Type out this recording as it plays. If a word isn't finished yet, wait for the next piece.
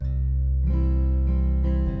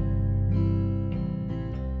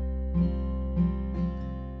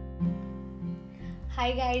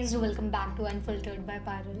Hi guys, welcome back to Unfiltered by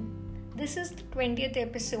Parul. This is the 20th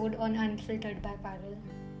episode on Unfiltered by Parul.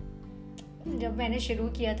 जब मैंने शुरू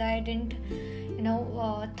किया था I didn't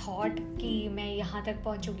thought कि मैं यहाँ तक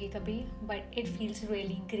पहुँचूँगी कभी, but it feels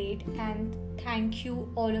really great and thank you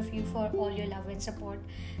all of you for all your love and support.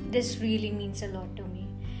 This really means a lot to me.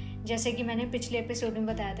 जैसे कि मैंने पिछले एपिसोड में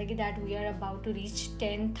बताया था कि that we are about to reach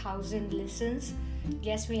 10,000 lessons.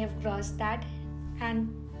 Yes, we have cross that and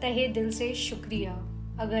तहे दिल से शुक्रिया.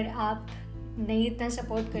 अगर आप नहीं इतना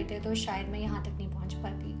सपोर्ट करते तो शायद मैं यहाँ तक नहीं पहुँच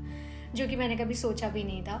पाती, जो कि मैंने कभी सोचा भी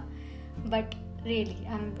नहीं था. But really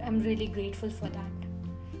I am really grateful for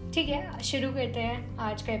that. ठीक है, शुरू करते हैं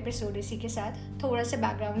आज का एपिसोड. इसी के साथ थोड़ा सा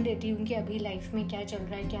बैकग्राउंड देती हूँ कि अभी लाइफ में क्या चल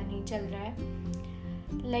रहा है, क्या नहीं चल रहा है.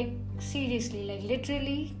 सीरियसली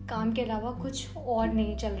लिटरली काम के अलावा कुछ और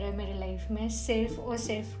नहीं चल रहा है मेरे लाइफ में. सिर्फ और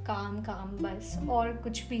सिर्फ काम बस, और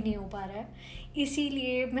कुछ भी नहीं हो पा रहा है.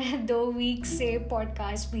 इसीलिए मैं 2 वीक से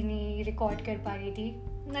पॉडकास्ट भी नहीं रिकॉर्ड कर पा रही थी.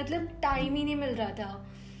 मतलब टाइम ही नहीं मिल रहा था.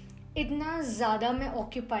 इतना ज़्यादा मैं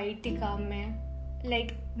ऑक्यूपाइड थी काम में.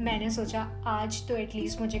 मैंने सोचा आज तो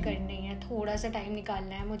एटलीस्ट मुझे करना ही है, थोड़ा सा टाइम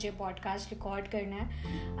निकालना है, मुझे पॉडकास्ट रिकॉर्ड करना है.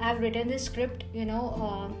 आई have written the script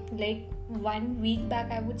 1 week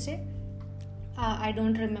back, I would say. I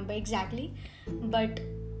don't remember exactly, but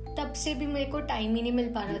तब से भी मेरे को टाइम ही नहीं मिल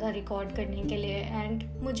पा रहा था रिकॉर्ड करने के लिए. एंड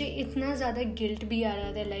मुझे इतना ज़्यादा गिल्ट भी आ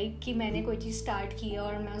रहा था कि मैंने कोई चीज़ स्टार्ट की है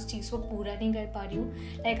और मैं उस चीज़ को पूरा नहीं कर पा रही हूँ.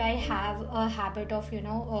 I have a habit of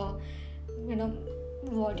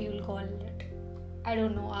what you'll call it. I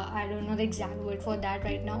don't know the exact word for that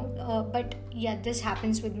right now, but yeah, this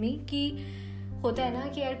happens with me. कि होता है ना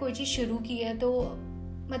कि यार कोई चीज़ शुरू की है तो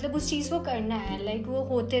मतलब उस चीज़ को करना है, वो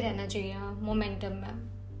होते रहना चाहिए मोमेंटम में.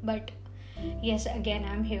 But yes, again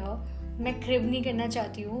I am here. मैं क्रिब नहीं करना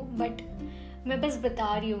चाहती हूँ, बट मैं बस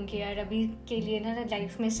बता रही हूँ कि यार अभी के लिए ना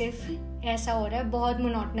लाइफ में सिर्फ ऐसा हो रहा है, बहुत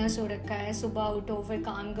मोनोटनस हो रखा है. सुबह उठो, फिर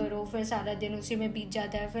काम करो, फिर सारा दिन उसी में बीत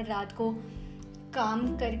जाता है, फिर रात को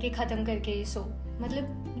काम करके ख़त्म करके ही सो.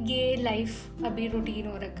 मतलब ये लाइफ अभी रूटीन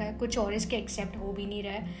हो रखा है, कुछ और इसके एक्सेप्ट हो भी नहीं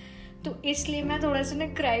रहा है. तो इसलिए मैं थोड़ा सा ना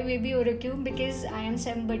क्राई बेबी हो रखी हूँ, बिकॉज आई एम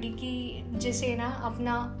समबडी की जिसे ना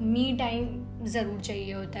अपना मी टाइम ज़रूर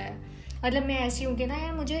चाहिए होता है. मतलब मैं ऐसी हूँ कि ना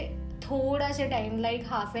यार मुझे थोड़ा सा टाइम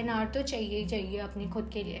हाफ एन आवर तो चाहिए ही चाहिए अपनी खुद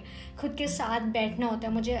के लिए. खुद के साथ बैठना होता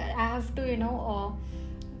है मुझे. आई have to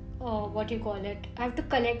what you call it, I have to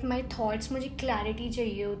collect my thoughts. मुझे क्लैरिटी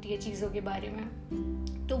चाहिए होती है चीज़ों के बारे में.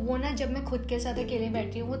 तो वो ना जब मैं खुद के साथ अकेले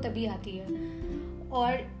बैठती हूँ वो तभी आती है.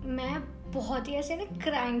 और मैं बहुत ही ऐसे ना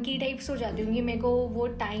क्रैंकी टाइप्स हो जाती हूँ कि मेरे को वो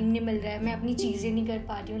टाइम नहीं मिल रहा है, मैं अपनी चीज़ें नहीं कर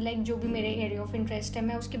पा रही हूँ. जो भी मेरे एरिया ऑफ इंटरेस्ट है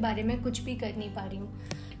मैं उसके बारे में कुछ भी कर नहीं पा रही हूँ.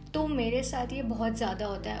 तो मेरे साथ ये बहुत ज़्यादा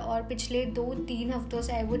होता है. और पिछले 2-3 हफ्तों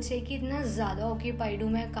से आई वुड से कि इतना ज़्यादा ऑक्यूपाइड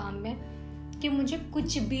हूँ मैं काम में कि मुझे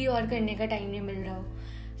कुछ भी और करने का टाइम नहीं मिल रहा हो.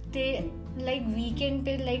 तो वीकेंड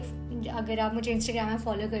पे अगर आप मुझे इंस्टाग्राम में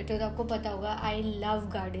फॉलो करते हो तो आपको पता होगा आई लव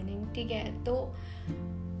गार्डनिंग. ठीक है, तो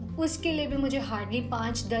उसके लिए भी मुझे हार्डली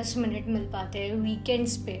 5-10 मिनट मिल पाते हैं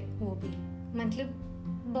वीकेंड्स पे. वो भी मतलब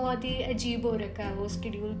बहुत ही अजीब हो रखा है वो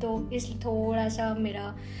स्केड्यूल. तो इसलिए थोड़ा सा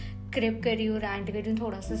मेरा क्रिप करी हूँ, रैंट करी हूँ,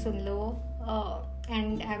 थोड़ा सा सुन लो.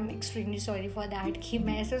 And I am extremely sorry for that कि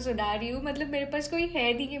मैं ऐसा सुना रही हूँ. मतलब मेरे पास कोई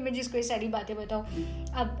है नहीं कि मैं जिसको ये सारी बातें बताऊँ.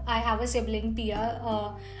 अब आई हैव अ सिबलिंग पिया.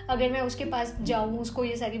 अगर मैं उसके पास जाऊँ, उसको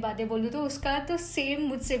ये सारी बातें बोलूँ तो उसका तो सेम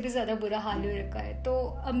मुझसे भी ज़्यादा बुरा हाल हो रखा है. तो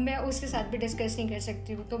अब मैं उसके साथ भी डिस्कस नहीं कर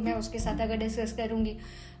सकती हूँ. तो मैं उसके साथ अगर डिस्कस करूँगी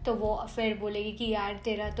तो वो फिर बोलेगी कि यार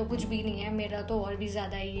तेरा तो कुछ भी नहीं है, मेरा तो और भी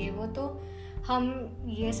ज़्यादा ही है वो. तो हम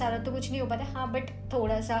ये सारा तो कुछ नहीं हो पाता. हाँ, बट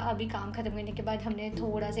थोड़ा सा अभी काम ख़त्म करने के बाद हमने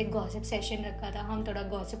थोड़ा सा एक गॉसिप सेशन रखा था. हम थोड़ा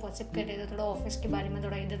गॉसिप कर रहे थे, थोड़ा ऑफिस के बारे में,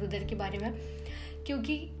 थोड़ा इधर उधर के बारे में.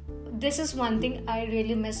 क्योंकि this is one thing I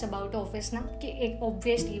really miss about office ना, कि एक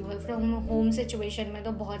obviously work from home situation में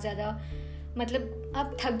तो बहुत ज़्यादा मतलब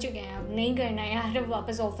आप थक चुके हैं, अब नहीं करना है यार, अब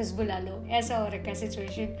वापस ऑफिस बुला लो, ऐसा हो रखा है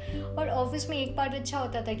सिचुएशन. और ऑफिस में एक पार्ट अच्छा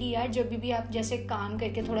होता था कि यार जब भी आप जैसे काम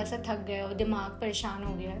करके थोड़ा सा थक गए हो, दिमाग परेशान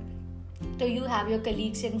हो गया है, तो you have your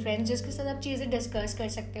colleagues and friends जिसके साथ आप चीज़ें डिस्कस कर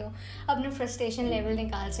सकते हो, अपना फ्रस्ट्रेशन लेवल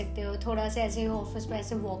निकाल सकते हो. थोड़ा सा ऐसे ऑफिस पे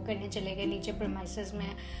ऐसे वॉक करने चले गए नीचे प्रीमाइसेस में,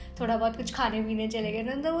 थोड़ा बहुत कुछ खाने पीने चले गए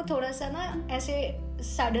ना, तो वो थोड़ा सा ना ऐसे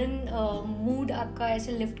सडन मूड आपका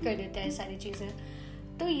ऐसे लिफ्ट कर देता है सारी चीज़ें.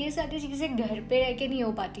 तो ये सारी चीज़ें घर पे रह के नहीं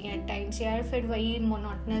हो पाती हैं एट टाइम्स यार. फिर वही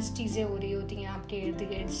मोनोटनस चीज़ें हो रही होती हैं आपके इर्द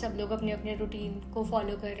गिर्द. सब लोग अपने अपने रूटीन को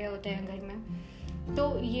फॉलो कर रहे होते हैं घर में. तो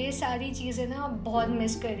ये सारी चीज़ें ना बहुत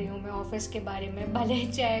मिस कर रही हूँ मैं ऑफिस के बारे में. भले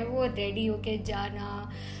चाहे वो रेडी होके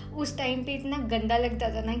जाना, उस टाइम पे इतना गंदा लगता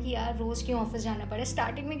था ना कि यार रोज़ क्यों ऑफिस जाना पड़े।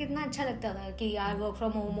 स्टार्टिंग में कितना अच्छा लगता था कि यार वर्क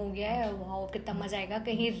फ्रॉम होम हो गया है, वाह कितना मज़ा आएगा,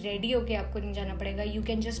 कहीं रेडी होके आपको नहीं जाना पड़ेगा, you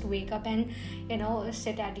can just wake up and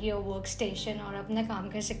sit at your work station और अपना काम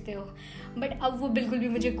कर सकते हो। बट अब वो बिल्कुल भी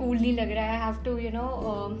मुझे कूल नहीं लग रहा है। आई have to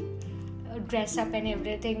dress up and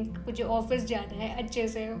everything, मुझे ऑफिस जाना है अच्छे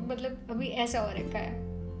से, मतलब अभी ऐसा हो रखा है।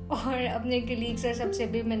 और अपने कलीग से सबसे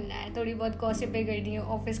भी मिलना है, थोड़ी बहुत गॉसिपें करनी है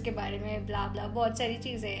ऑफिस के बारे में, ब्ला ब्ला, बहुत सारी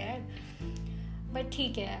चीज़ें हैं यार। बट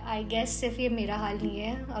ठीक है, आई गेस सिर्फ ये मेरा हाल नहीं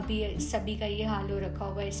है, अभी सभी का ये हाल हो रखा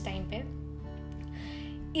होगा इस टाइम पे।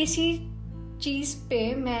 इसी चीज़ पे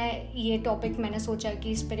मैं ये टॉपिक मैंने सोचा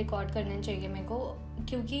कि इस पे रिकॉर्ड करना चाहिए मेरे को,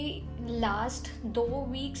 क्योंकि last 2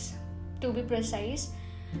 weeks to be precise,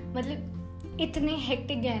 मतलब इतने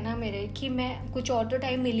हेक्टिक गए ना मेरे कि मैं कुछ और तो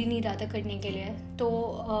टाइम मिल ही नहीं रहा था करने के लिए। तो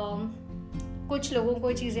कुछ लोगों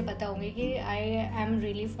को चीज़ें पता होंगी कि आई am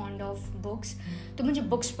really fond of books, तो मुझे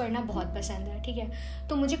बुक्स पढ़ना बहुत पसंद है, ठीक है।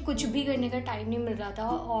 तो मुझे कुछ भी करने का टाइम नहीं मिल रहा था,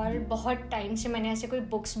 और बहुत टाइम से मैंने ऐसे कोई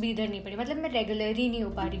बुक्स भी इधर नहीं पढ़ी, मतलब मैं रेगुलर ही नहीं हो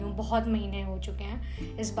पा रही हूँ, बहुत महीने हो चुके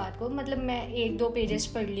हैं इस बात को। मतलब मैं 1-2 पेजेस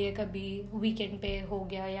पढ़ लिए, कभी वीकेंड पे हो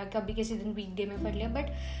गया या कभी किसी दिन वीकडे में पढ़ लिया,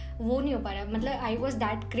 बट वो नहीं हो पा रहा। मतलब I was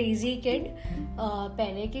that crazy kid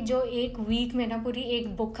पहले कि जो 1 वीक में ना पूरी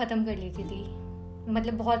एक बुक ख़त्म कर लेती थी।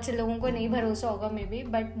 मतलब बहुत से लोगों को नहीं भरोसा होगा मे बी,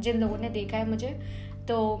 बट जिन लोगों ने देखा है मुझे,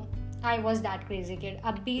 तो I was that crazy kid.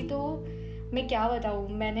 अभी तो मैं क्या बताऊँ,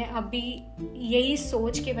 मैंने अभी यही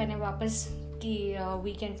सोच के मैंने वापस कि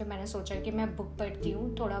वीकेंड पे मैंने सोचा कि मैं बुक पढ़ती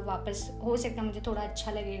हूँ, थोड़ा वापस हो सकता है मुझे थोड़ा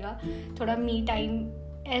अच्छा लगेगा, थोड़ा मी टाइम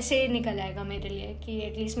ऐसे निकल आएगा मेरे लिए कि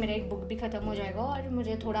एटलीस्ट मेरा एक बुक भी ख़त्म हो जाएगा और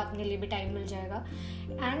मुझे थोड़ा अपने लिए भी टाइम मिल जाएगा,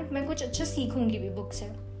 एंड मैं कुछ अच्छा सीखूंगी भी बुक से।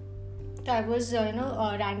 तो आई वॉज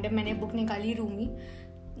रैंडम मैंने बुक निकाली रूमी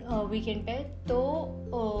वीकेंड पे, तो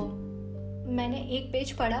मैंने एक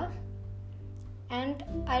पेज पढ़ा एंड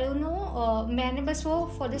आई डोंट नो, मैंने बस वो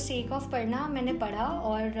फॉर द सेक ऑफ पढ़ना मैंने पढ़ा,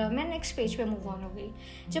 और मैं नेक्स्ट पेज पे मूव ऑन हो गई।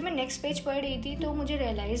 जब मैं नेक्स्ट पेज पढ़ रही थी तो मुझे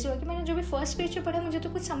रियलाइज़ हुआ कि मैंने जो भी फर्स्ट पेज पे पढ़ा मुझे तो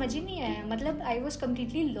कुछ समझ ही नहीं आया, मतलब आई वॉज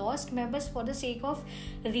कम्प्लीटली लॉस्ट। मैं बस for the sake of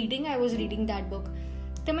reading I was reading that book.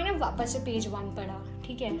 तो मैंने वापस से पेज 1 पढ़ा,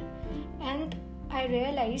 ठीक है, एंड आई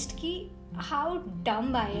रियलाइज्ड कि how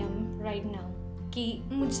dumb I am right now, कि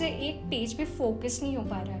मुझसे एक पेज पे फोकस नहीं हो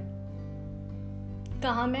पा रहा है।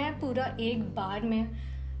 कहाँ मैं पूरा एक बार में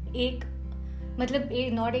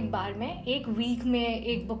नॉट एक बार में, एक वीक में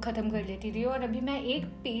एक बुक ख़त्म कर लेती थी, और अभी मैं एक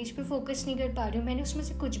पेज पे फोकस नहीं कर पा रही हूँ। मैंने उसमें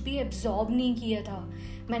से कुछ भी एब्जॉर्ब नहीं किया था,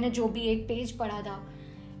 मैंने जो भी एक पेज पढ़ा था,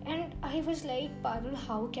 and I was like Parul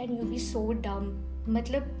how can you B सो डम,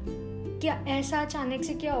 मतलब क्या ऐसा अचानक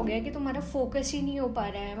से क्या हो गया कि तुम्हारा फोकस ही नहीं हो पा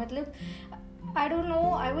रहा है। मतलब I don't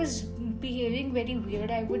know, I was behaving very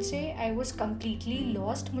weird, I would say I was completely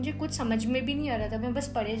lost. मुझे कुछ समझ में भी नहीं आ रहा था, मैं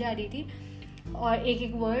बस पढ़े जा रही थी और एक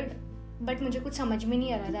एक वर्ड, बट मुझे कुछ समझ में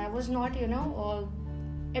नहीं आ रहा था। I was not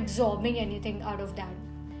absorbing anything out of that.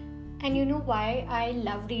 And you know why I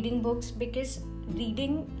love reading books? Because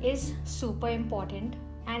reading is super important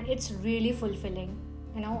and it's really fulfilling.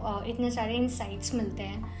 इतने सारे insights मिलते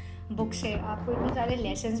हैं बुक से, आपको इतने सारे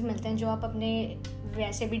लेसन्स मिलते हैं जो आप अपने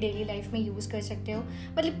वैसे भी डेली लाइफ में यूज़ कर सकते हो।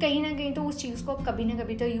 मतलब कहीं ना कहीं तो उस चीज़ को आप कभी ना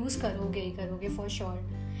कभी तो यूज़ करोगे ही करोगे for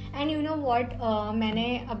sure. And you know what,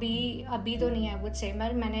 मैंने अभी तो नहीं है, मुझसे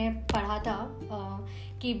मैंने पढ़ा था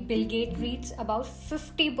कि Bill Gate reads about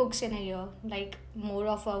 50 books in a year, like more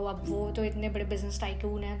of अब वो तो इतने बड़े बिजनेस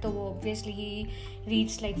टाइकून हैं, तो वो ऑब्वियसली ही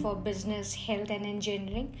reads like for business, health and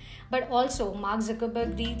engineering, but also Mark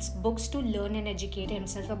Zuckerberg reads books to learn and educate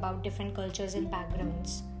himself about different cultures and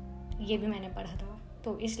backgrounds. ये भी मैंने पढ़ा था,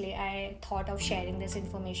 तो इसलिए I thought of sharing this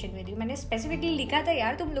information with you. मैंने specifically लिखा था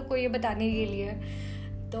यार तुम लोग को ये बताने के लिए,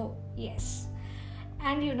 तो यस।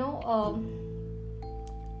 एंड यू नो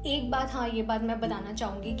एक बात, हाँ ये बात मैं बताना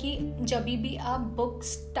चाहूँगी कि जब भी आप बुक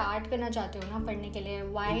स्टार्ट करना चाहते हो ना पढ़ने के लिए,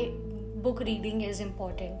 why book reading is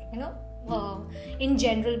important, in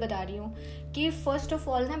general बता रही हूँ कि फर्स्ट ऑफ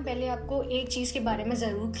ऑल ना पहले आपको एक चीज़ के बारे में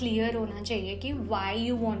ज़रूर क्लियर होना चाहिए कि why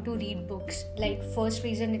you want to read books. Like first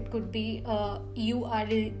reason it could be you are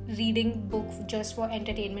reading book just for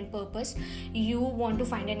entertainment purpose, you want to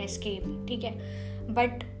find an escape, ठीक है।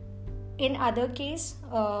 But in other case,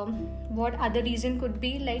 what other reason could be,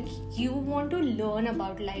 like you want to learn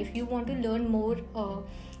about life, you want to learn more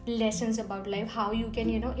lessons about life, how you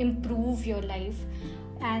can improve your life,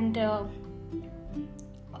 and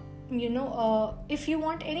if you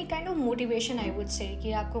want any kind of motivation, I would say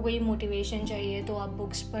कि आपको कोई motivation चाहिए तो आप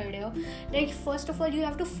books पढ़ रहे हो, like first of all you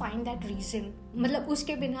have to find that reason, मतलब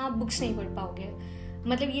उसके बिना आप books नहीं पढ़ पाओगे।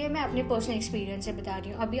 मतलब ये मैं अपने पर्सनल एक्सपीरियंस से बता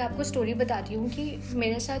रही हूँ. अभी आपको स्टोरी बताती हूँ कि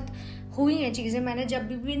मेरे साथ हुई हैं चीज़ें. मैंने जब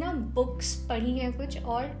भी ना बुक्स पढ़ी हैं कुछ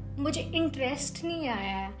और मुझे इंटरेस्ट नहीं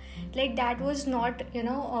आया है, like that was not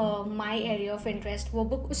my area of interest. वो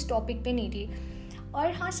बुक उस टॉपिक पे नहीं थी.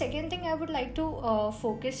 और हाँ, second thing I would like to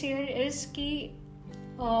focus here is कि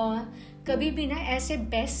कभी भी ना ऐसे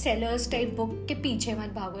बेस्ट सेलर्स टाइप बुक के पीछे मत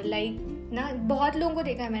भागो. लाइक ना बहुत लोगों को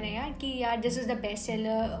देखा है मैंने यार कि यार this is the best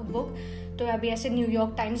seller book, तो अभी ऐसे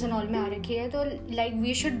न्यूयॉर्क टाइम्स एंड ऑल में आ रखी है, तो like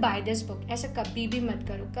we should by this book. ऐसा कभी भी मत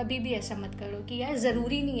करो, कभी भी ऐसा मत करो कि यार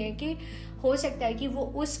ज़रूरी नहीं है कि हो सकता है कि वो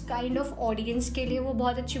उस काइंड ऑफ ऑडियंस के लिए वो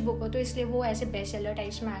बहुत अच्छी बुक हो, तो इसलिए वो ऐसे बेस्ट सेलर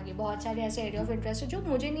टाइप्स में आ गई. बहुत सारे ऐसे एरिया ऑफ इंटरेस्ट है जो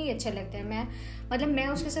मुझे नहीं अच्छे लगते हैं. मैं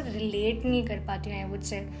उसके साथ रिलेट नहीं कर पाती हूँ आई वुड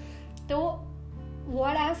से. तो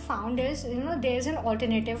what I have found is there is an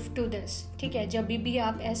alternative to this. ठीक है, जब भी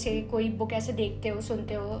आप ऐसे कोई बुक ऐसे देखते हो,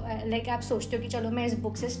 सुनते हो, लाइक आप सोचते हो कि चलो मैं इस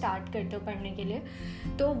बुक से स्टार्ट करते हो पढ़ने के लिए,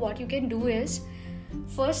 तो what you can do is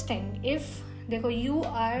first thing, if देखो you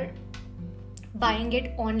are buying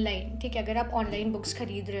it online, ठीक है, अगर आप ऑनलाइन बुक्स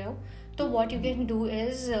खरीद रहे हो तो what you can do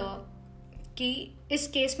is कि इस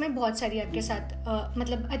केस में बहुत सारी आपके साथ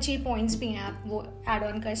मतलब अच्छी पॉइंट्स भी हैं, आप वो ऐड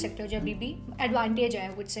ऑन कर सकते हो. जब भी एडवांटेज है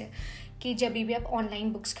वुड से कि जब भी आप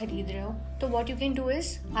ऑनलाइन बुक्स खरीद रहे हो तो what you can do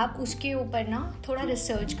is आप उसके ऊपर ना थोड़ा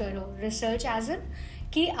रिसर्च करो. रिसर्च एज इन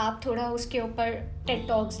कि आप थोड़ा उसके ऊपर टेड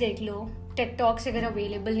टॉक्स देख लो. टेड टॉक्स अगर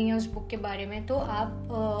अवेलेबल नहीं है उस बुक के बारे में तो आप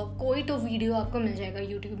कोई तो वीडियो आपको मिल जाएगा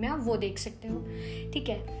यूट्यूब में, आप वो देख सकते हो. ठीक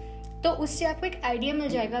है, तो उससे आपको एक आइडिया मिल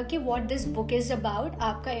जाएगा कि what this book is about.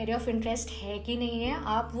 आपका एरिया ऑफ इंटरेस्ट है कि नहीं है,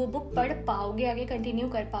 आप वो बुक पढ़ पाओगे, आगे कंटिन्यू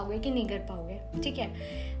कर पाओगे कि नहीं कर पाओगे. ठीक है.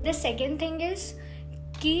 द सेकेंड थिंग इज़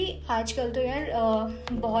कि आजकल तो यार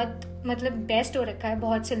बहुत मतलब बेस्ट हो रखा है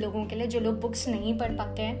बहुत से लोगों के लिए जो लोग बुक्स नहीं पढ़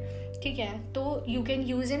पाते हैं. ठीक है, तो you can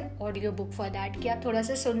use an audio book for that कि आप थोड़ा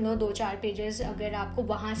सा सुन लो 2-4 पेजेस. अगर आपको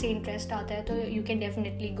वहाँ से इंटरेस्ट आता है तो you can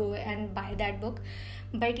definitely go and buy that book.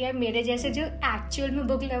 But यार मेरे जैसे जो एक्चुअल में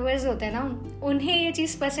बुक लवर्स होते हैं ना, उन्हें ये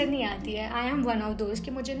चीज़ पसंद नहीं आती है. आई एम वन ऑफ दोस्त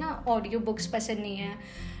कि मुझे ना ऑडियो बुक्स पसंद नहीं है.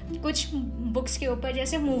 कुछ बुक्स के ऊपर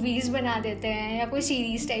जैसे मूवीज़ बना देते हैं या कोई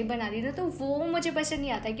सीरीज़ टाइप बना देते हैं, तो वो मुझे पसंद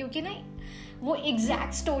नहीं आता क्योंकि ना वो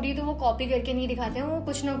एग्जैक्ट स्टोरी तो वो कॉपी करके नहीं दिखाते हैं, वो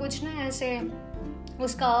कुछ ना ऐसे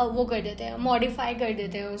उसका वो कर देते हैं, मॉडिफाई कर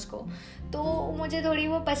देते हैं उसको. तो मुझे थोड़ी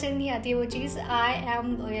वो पसंद नहीं आती है वो चीज़. I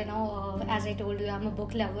am as I told you I am a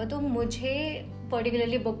book lover, तो मुझे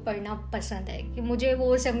पर्टिकुलरली बुक पढ़ना पसंद है कि मुझे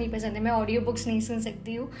वो सब नहीं पसंद है. मैं ऑडियो बुक्स नहीं सुन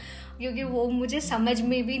सकती हूँ क्योंकि वो मुझे समझ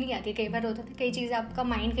में भी नहीं आती. कई बार होता है कई चीज़ें आपका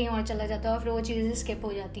माइंड कहीं और चला जाता है और फिर वो चीज़ें स्किप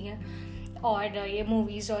हो जाती हैं. और ये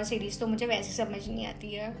मूवीज़ और सीरीज़ तो मुझे वैसे समझ नहीं आती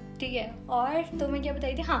है. ठीक है, और तो मैं क्या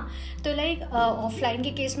बताई थी, हाँ, तो लाइक ऑफलाइन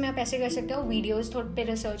के केस में आप ऐसे कर सकते हो, वीडियोस थोड़े पे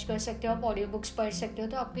रिसर्च कर सकते हो, आप ऑडियो बुक्स पढ़ सकते हो,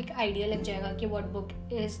 तो आपको एक आइडिया लग जाएगा कि व्हाट बुक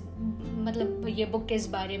इज़, मतलब ये बुक किस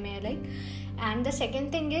बारे में है. Like and the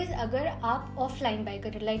second thing is अगर आप ऑफलाइन बाई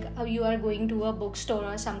करें, like you are going to a book store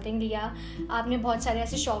और समथिंग, या आपने बहुत सारे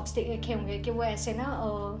ऐसे शॉप्स देखे होंगे कि वो ऐसे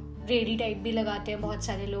ना रेडी टाइप भी लगाते हैं बहुत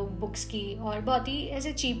सारे लोग बुक्स की और बहुत ही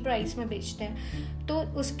ऐसे चीप प्राइस में बेचते हैं. तो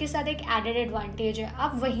उसके साथ एक एडेड एडवांटेज है,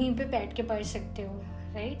 आप वहीं पे बैठ के पढ़ सकते हो.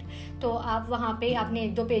 राइट, तो आप वहाँ पे आपने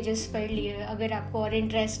 1-2 पेजेस पढ़ लिए, अगर आपको और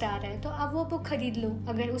इंटरेस्ट आ रहा है तो आप वो बुक खरीद लो.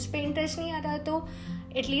 अगर उस पर इंटरेस्ट नहीं आ रहा तो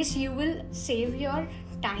at least you will save your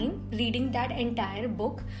time reading that entire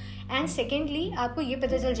book. And secondly आपको ये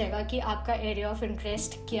पता चल जाएगा कि आपका एरिया ऑफ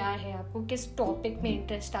इंटरेस्ट क्या है, आपको किस टॉपिक में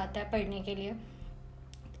इंटरेस्ट आता है पढ़ने के लिए.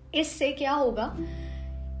 इससे क्या होगा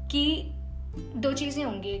कि 2 चीज़ें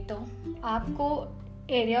होंगी. एक तो आपको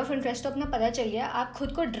एरिया ऑफ इंटरेस्ट तो अपना पता चल गया, आप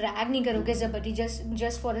खुद को ड्रैग नहीं करोगे ज़बरदस्ती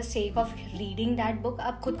just for the sake of reading that book.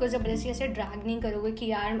 आप खुद को ज़बरदस्ती ऐसे ड्रैग नहीं करोगे कि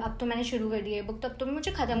यार अब तो मैंने शुरू कर दिया है बुक, तो अब तो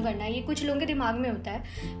मुझे ख़त्म करना है. ये कुछ लोगों के दिमाग में होता है.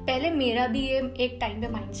 पहले मेरा भी ये एक टाइम पे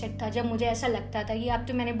माइंडसेट था जब मुझे ऐसा लगता था कि अब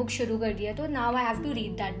तो मैंने बुक शुरू कर दिया तो now I have to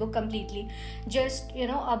read that book completely. Just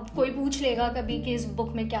अब कोई पूछ लेगा कभी कि इस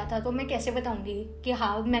बुक में क्या था, तो मैं कैसे बताऊँगी कि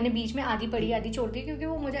हाँ मैंने बीच में आधी पढ़ी आधी छोड़ दी, क्योंकि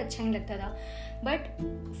वो मुझे अच्छा नहीं लगता था. But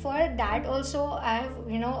for that also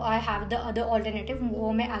I have the other alternative,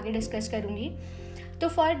 वो मैं आगे डिस्कस करूँगी. तो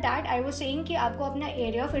for that I was saying कि आपको अपना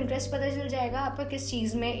एरिया ऑफ इंटरेस्ट पता चल जाएगा, आपका किस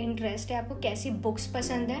चीज़ में इंटरेस्ट है, आपको कैसी बुक्स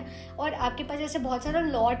पसंद है, और आपके पास ऐसे बहुत सारा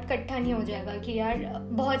लॉट इकट्ठा नहीं हो जाएगा कि यार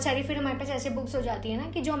बहुत सारी, फिर हमारे पास ऐसे बुक्स हो जाती है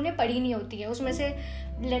ना कि जो हमने पढ़ी नहीं होती है. उसमें से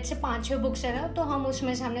लेट से 5-6 बुक्स है ना, तो हम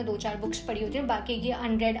उसमें से हमने 2-4 बुक्स पढ़ी होती हैं, बाकी की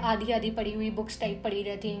अनरेड आधी पढ़ी हुई बुक्स टाइप पढ़ी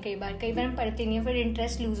रहती हैं. कई बार हम पढ़ते नहीं हैं, फिर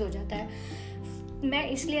इंटरेस्ट लूज़ हो जाता है. मैं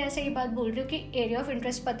इसलिए ऐसे ही बात बोल रही हूँ कि एरिया ऑफ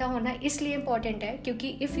इंटरेस्ट पता होना इसलिए इम्पॉर्टेंट है क्योंकि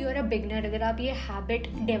if you are a beginner, अगर आप ये हैबिट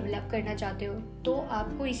डेवलप करना चाहते हो तो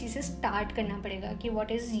आपको इसी से स्टार्ट करना पड़ेगा कि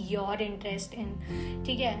what is your interest in,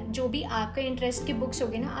 ठीक है। जो भी आपका इंटरेस्ट की बुक्स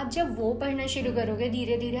होगी ना, आप जब वो पढ़ना शुरू करोगे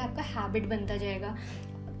धीरे धीरे आपका हैबिट बनता जाएगा।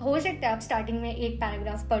 हो सकता है आप स्टार्टिंग में एक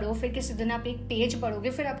पैराग्राफ पढ़ो, फिर किसी दिन आप एक पेज पढ़ोगे,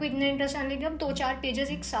 फिर आपको इतना इंटरेस्ट आने लगे, आप 2-4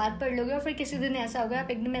 पेजेस एक साथ पढ़ लोगे, और फिर किसी दिन ऐसा होगा आप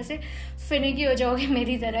एकदम ऐसे फिनिकी हो जाओगे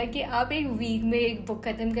मेरी तरह कि आप एक वीक में एक बुक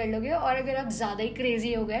ख़त्म कर लोगे। और अगर आप ज़्यादा ही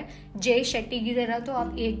क्रेजी हो गए जय शेट्टी की तरह तो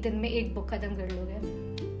आप एक दिन में एक बुक ख़त्म कर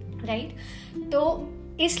लोगे, राइट। तो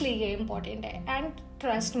इसलिए ये इम्पॉर्टेंट है। And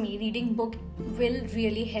trust me, reading book will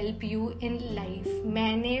really help you in life.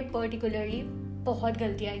 मैंने पर्टिकुलरली बहुत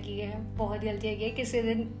गलतियाँ की है, किसी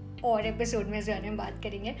दिन और एपिसोड में इस बारे में बात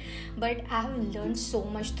करेंगे, but I have learn so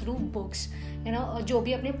much through books, you know. जो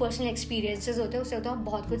भी अपने पर्सनल एक्सपीरियंसेस होते हैं उससे तो आप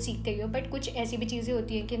बहुत कुछ सीखते हो, बट कुछ ऐसी भी चीज़ें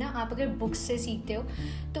होती हैं कि ना आप अगर बुक्स से सीखते हो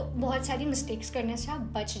तो बहुत सारी मिस्टेक्स करने से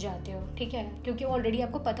आप बच जाते हो, ठीक है, क्योंकि ऑलरेडी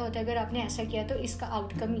आपको पता होता है अगर आपने ऐसा किया तो इसका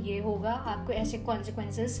आउटकम ये होगा, आपको ऐसे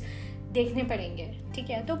कॉन्सिक्वेंसेस देखने पड़ेंगे, ठीक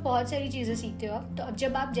है। तो बहुत सारी चीज़ें सीखते हो आप। तो अब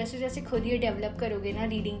जब आप जैसे जैसे खुद ये डेवलप करोगे ना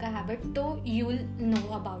रीडिंग का हैबिट, तो you will know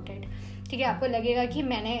about it, ठीक है। आपको लगेगा कि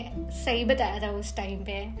मैंने सही बताया था उस टाइम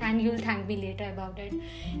पे, and you will thank me later about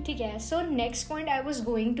it, ठीक है। So next point I was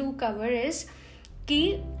going to cover is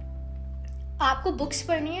कि आपको बुक्स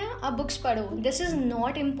पढ़नी है, आप बुक्स पढ़ो। This is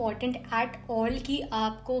not important at all कि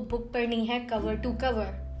आपको बुक पढ़नी है cover to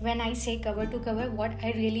cover. When I say cover to cover, what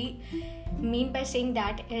I really mean by saying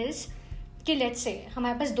that is कि लेट्स से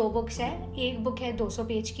हमारे पास 2 बुक्स है, एक बुक है 200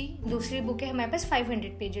 पेज की, दूसरी बुक है हमारे पास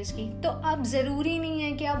 500 पेजेस की। तो अब ज़रूरी नहीं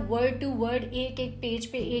है कि आप वर्ड टू वर्ड एक एक पेज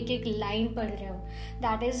पे एक एक लाइन पढ़ रहे हो,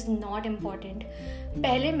 दैट इज़ नॉट इम्पॉर्टेंट।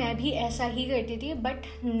 पहले मैं भी ऐसा ही करती थी, but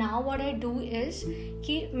now what I do is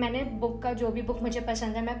कि मैंने बुक का, जो भी बुक मुझे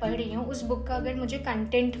पसंद है मैं पढ़ रही हूँ, उस बुक का अगर मुझे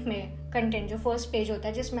कंटेंट जो फर्स्ट पेज होता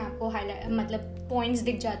है जिसमें आपको हाईलाइट मतलब पॉइंट्स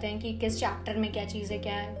दिख जाते हैं कि किस चैप्टर में क्या चीज़ है,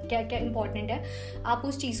 क्या इंपॉर्टेंट है, आप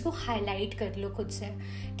उस चीज़ को हाईलाइट कर लो खुद से,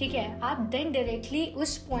 ठीक है। आप देन डायरेक्टली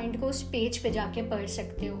उस पॉइंट को उस पेज पे जाके पढ़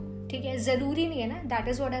सकते हो, ठीक है। ज़रूरी नहीं है ना, that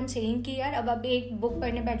is what I am saying कि यार अब आप एक बुक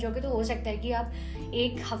पढ़ने बैठ जाओगे तो हो सकता है कि आप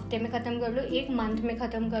एक हफ्ते में ख़त्म कर लो, एक मंथ में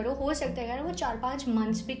ख़त्म करो, हो सकता है यार वो 4-5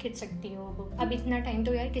 मंथ्स भी खिंच सकती हो वो बुक। अब इतना टाइम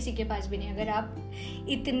तो यार किसी के पास भी नहीं। अगर आप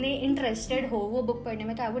इतने इंटरेस्टेड हो वो बुक पढ़ने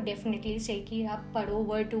में तो आई वुड डेफिनेटली से कि आप पढ़ो,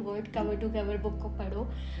 word to word cover to cover book को पढ़ो,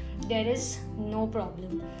 देयर इज़ नो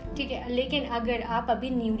प्रॉब्लम, ठीक है। लेकिन अगर आप अभी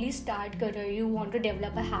न्यूली स्टार्ट कर रहे हो, you want to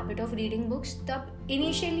develop a habit of reading books, तब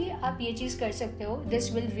इनिशियली आप ये चीज़ कर सकते हो।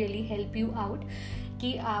 This will really help you out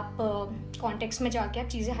कि आप कॉन्टेक्स्ट में जाके आप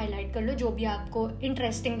चीज़ें हाईलाइट कर लो, जो भी आपको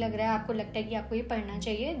इंटरेस्टिंग लग रहा है, आपको लगता है कि आपको ये पढ़ना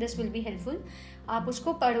चाहिए, दिस विल बी हेल्पफुल। आप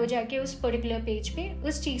उसको पढ़ो जाके उस पर्टिकुलर पेज पे,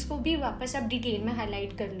 उस चीज़ को भी वापस आप डिटेल में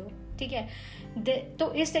हाईलाइट कर लो, ठीक है।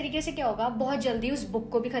 तो इस तरीके से क्या होगा, आप बहुत जल्दी उस बुक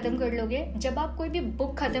को भी ख़त्म कर लोगे। जब आप कोई भी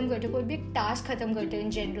बुक ख़त्म करते हो, कोई भी एक टास्क ख़त्म करते हो इन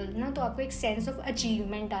जनरल ना, तो आपको एक सेंस ऑफ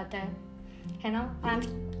अचीवमेंट आता है ना।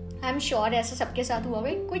 आई एम श्योर ऐसा सबके साथ हुआ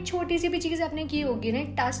होगा। कोई छोटी सी भी चीज़ आपने की होगी ना,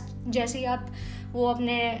 एक टास्क जैसे ही आप वो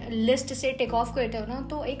अपने लिस्ट से टिक ऑफ करते हो ना,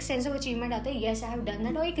 तो एक सेंस ऑफ अचीवमेंट आता है, yes I have done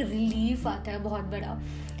that, और एक रिलीफ आता है बहुत बड़ा,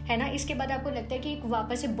 है ना। इसके बाद आपको लगता है कि एक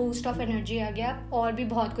वापस से बूस्ट ऑफ एनर्जी आ गया, आप और भी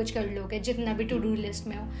बहुत कुछ कर लोगे जितना भी टू डू लिस्ट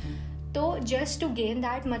में हो। तो just to gain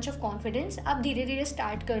that much of confidence आप धीरे धीरे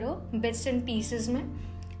स्टार्ट करो बिट्स एंड पीसेस में,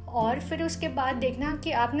 और फिर उसके बाद देखना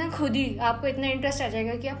कि आप ना खुद ही आपको इतना इंटरेस्ट आ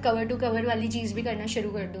जाएगा कि आप कवर टू कवर वाली चीज़ भी करना शुरू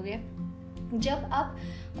कर दोगे। जब आप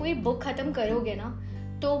कोई बुक ख़त्म करोगे ना,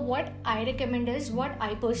 तो what I recommend is, what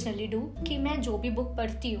I personally do, कि मैं जो भी बुक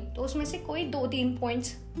पढ़ती हूँ तो उसमें से कोई 2-3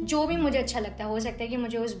 पॉइंट्स जो भी मुझे अच्छा लगता है, हो सकता है कि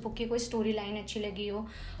मुझे उस बुक की कोई स्टोरी लाइन अच्छी लगी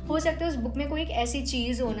हो सकता है उस बुक में कोई एक ऐसी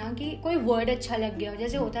चीज़ हो ना कि कोई वर्ड अच्छा लग गया हो।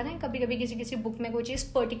 जैसे होता है ना कभी कभी किसी बुक में कोई चीज़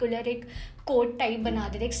पर्टिकुलर एक कोट टाइप बना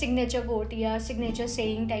देते, एक सिग्नेचर कोट या सिग्नेचर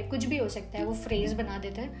सेइंग टाइप कुछ भी हो सकता है, वो फ्रेज़ बना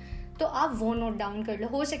देते हैं, तो आप वो नोट डाउन कर लो।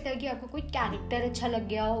 हो सकता है कि आपको कोई कैरेक्टर अच्छा लग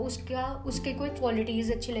गया हो, उसके कोई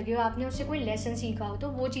क्वालिटीज़ अच्छी लगी हो, आपने उससे कोई लेसन सीखा हो, तो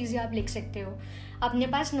वो चीज़ें आप लिख सकते हो, अपने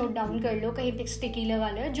पास नोट डाउन कर लो, कहीं पे स्टिकी लगा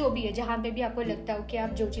लो, जो भी है, जहाँ पे भी आपको लगता हो कि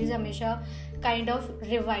आप जो चीज़ हमेशा काइंड ऑफ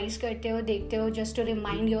रिवाइज करते हो, देखते हो, just to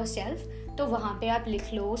remind yourself, तो वहाँ पे आप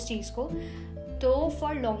लिख लो उस चीज़ को। तो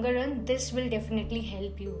for longer run this will definitely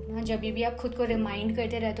help you ना। जब भी आप खुद को रिमाइंड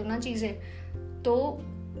करते रहते हो ना चीज़ें, तो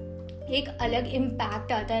एक अलग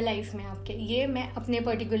इम्पैक्ट आता है लाइफ में आपके। ये मैं अपने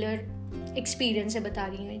पर्टिकुलर एक्सपीरियंस से बता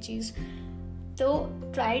रही हूँ ये चीज़। तो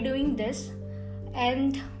try doing this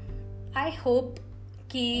and I hope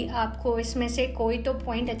कि आपको इसमें से कोई तो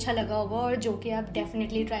पॉइंट अच्छा लगा होगा, और जो कि आप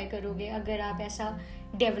डेफिनेटली ट्राई करोगे अगर आप ऐसा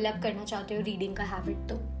डेवलप करना चाहते हो रीडिंग का हैबिट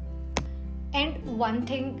तो। And one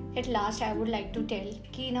thing at last I would like to tell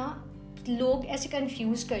कि ना लोग ऐसे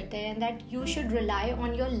कंफ्यूज करते हैं that you should rely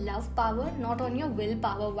on your love power, not on your will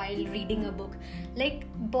power while reading a book. Like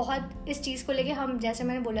बहुत इस चीज़ को लेके हम, जैसे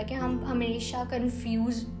मैंने बोला कि हम हमेशा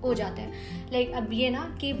कंफ्यूज हो जाते हैं. लाइक अब ये ना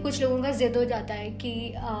कि कुछ लोगों का जिद हो जाता है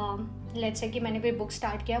कि लेट्स से कि मैंने कोई बुक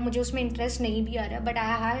स्टार्ट किया, मुझे उसमें इंटरेस्ट नहीं भी आ रहा, but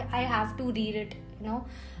I have to read it, you know,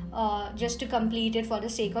 just to complete it for the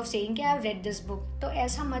sake of saying कि I have read this book. तो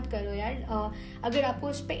ऐसा मत करो यार. अगर आपको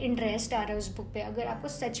उस पर इंटरेस्ट आ रहा है उस बुक पे, अगर आपको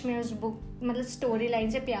सच में उस बुक मतलब स्टोरी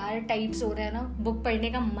लाइन से प्यार टाइप्स हो रहा है ना, बुक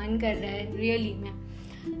पढ़ने का मन कर रहा है रियली में,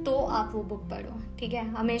 तो आप वो बुक पढ़ो. ठीक है,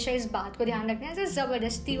 हमेशा इस बात को ध्यान रखना है, ऐसे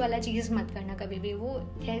ज़बरदस्ती वाला चीज़ मत करना कभी भी. वो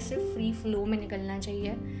ऐसे फ्री फ्लो में निकलना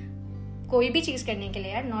चाहिए कोई भी चीज़ करने के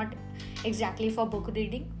लिए यार, not exactly for book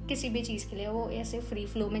reading, किसी भी चीज़ के लिए वो ऐसे फ्री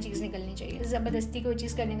फ्लो में चीज़ निकलनी चाहिए. ज़बरदस्ती कोई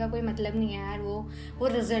चीज़ करने का कोई मतलब नहीं है यार, वो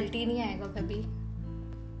रिजल्ट ही नहीं आएगा कभी.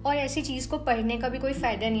 और ऐसी चीज़ को पढ़ने का भी कोई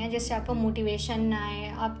फ़ायदा नहीं है जिससे आपको मोटिवेशन ना आए,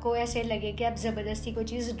 आपको ऐसे लगे कि आप ज़बरदस्ती कोई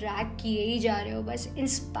चीज़ ड्रैग किए ही जा रहे हो, बस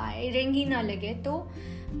इंस्पायरिंग ही ना लगे, तो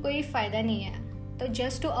कोई फ़ायदा नहीं है. तो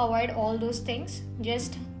just to avoid all those things,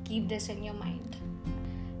 just keep this in your mind.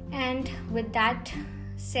 And with that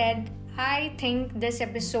said, I think this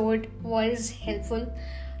episode was helpful.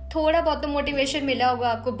 थोड़ा बहुत तो मोटिवेशन मिला होगा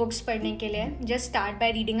आपको बुक्स पढ़ने के लिए. Just start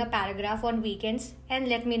by reading a paragraph on weekends and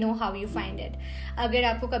let me know how you find it. अगर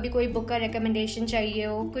आपको कभी कोई बुक का रिकमेंडेशन चाहिए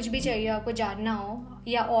हो, कुछ भी चाहिए हो, आपको जानना हो,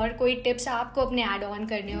 या और कोई टिप्स आपको अपने ऐड ऑन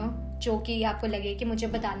करने हो जो कि आपको लगे कि मुझे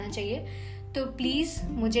बताना चाहिए, तो प्लीज़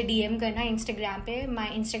मुझे DM करना इंस्टाग्राम पे.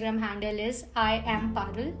 My Instagram handle is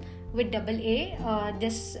IamParul with double A.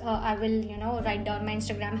 This I will write down my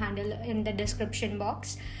Instagram handle in the description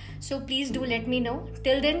box. So please do let me know.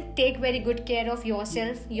 Till then, take very good care of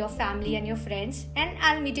yourself, your family and your friends, and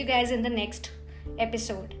I'll meet you guys in the next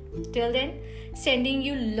episode. Till then, sending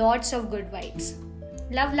you lots of good vibes.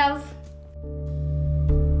 Love.